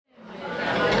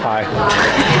Hi.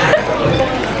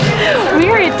 We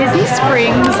are at Disney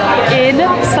Springs in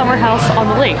Summer House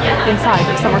on the lake, inside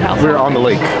of Summer House. We're on the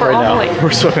lake right now.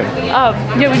 We're swimming.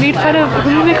 Yeah, we made fun of,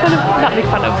 not make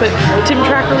fun of, but Tim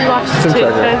Tracker, we watched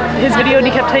his video and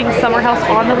he kept saying Summer House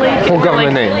on the lake. Full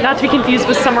government name. Not to be confused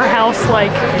with Summer House,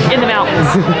 like, in the mountains.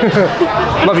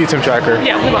 Love you, Tim Tracker.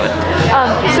 Yeah, we love it.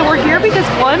 So we're here because,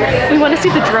 one, we want to see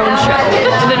the drone show.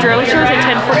 So the drone show is at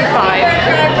 10:45.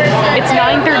 It's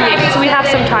 9:38, so we have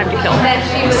some time to kill.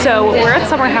 So we're at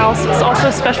Summer House. It's also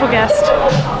a special guest.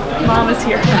 Mom is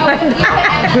here.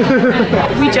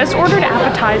 We just ordered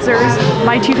appetizers.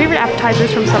 My two favorite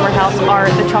appetizers from Summer House are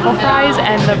the truffle fries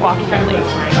and the guacamole.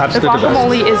 Absolutely the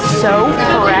guacamole is so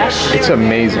fresh. It's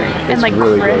amazing. And it's like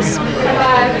really crisp. Good.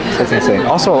 That's insane.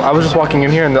 Also, I was just walking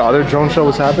in here and the other drone show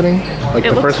was happening. Like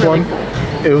the first really one. Cool.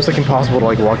 It was like impossible to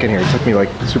like walk in here. It took me like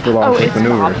super long to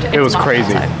maneuver. It was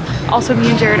crazy. Outside. Also, me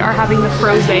and Jared are having the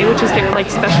Frosé, which is their like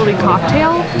specialty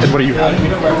cocktail. And what do you have?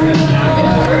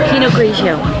 Pinot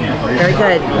Grigio. Very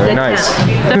good. Very nice.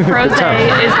 The Frosé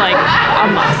is like a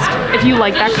must. If you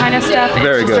like that kind of stuff,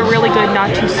 it's just a really good,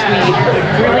 not too sweet,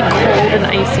 really cold and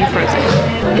icy Frosé.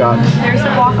 Got it. There's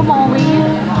the guacamole.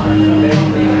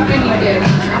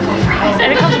 Truffle fries.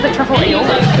 And it comes with the truffle ale.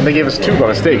 And they gave us two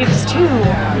on a steak. They gave us two.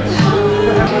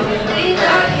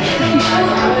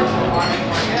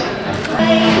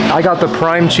 I got the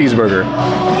prime cheeseburger.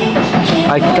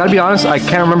 I gotta be honest, I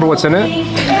can't remember what's in it.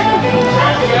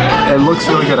 It looks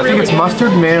really good. I think it's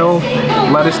mustard, mayo,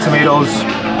 lettuce, tomatoes,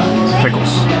 pickles.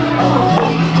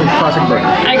 It's a classic burger.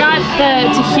 I got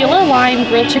the tequila lime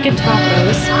grilled chicken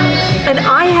tacos. And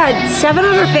I had 7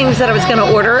 other things that I was going to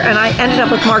order, and I ended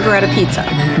up with margarita pizza.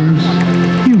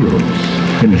 Heroes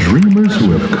and dreamers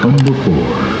who have come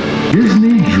before.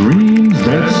 Disney dreams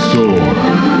that soar.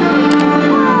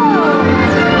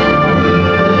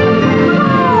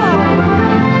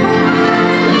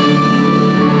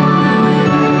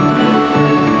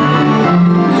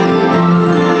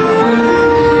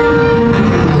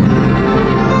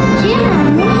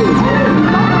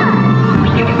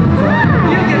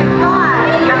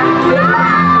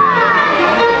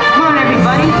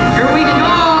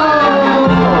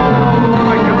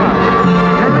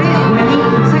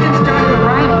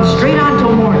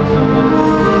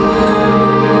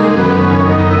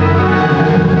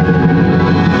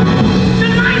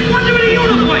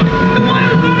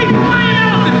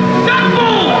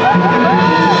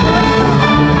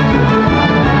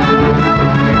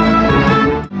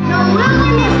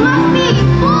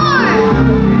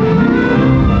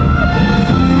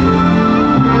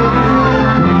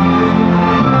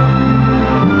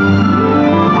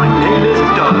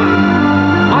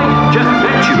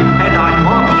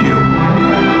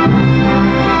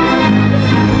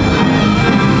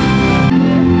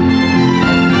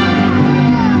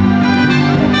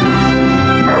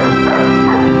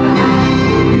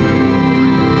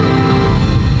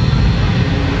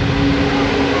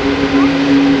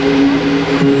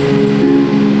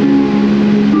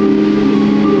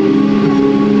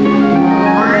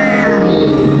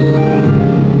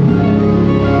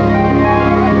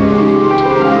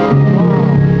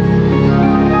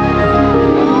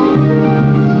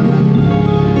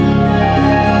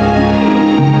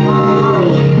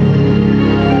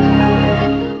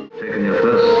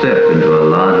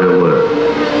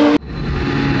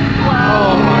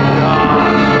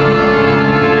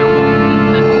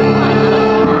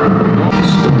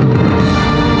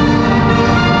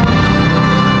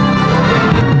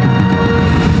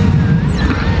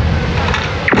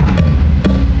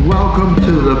 Welcome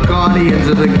to the Guardians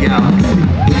of the Galaxy.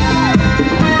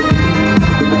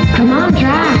 Come on,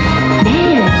 drive.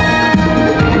 Dance.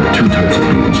 There are 2 types of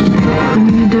humans in the world. I'm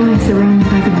gonna die surrounded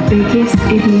by the biggest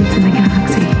idiots in the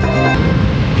galaxy.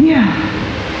 Yeah,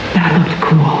 that looked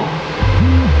cool.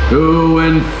 To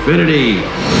infinity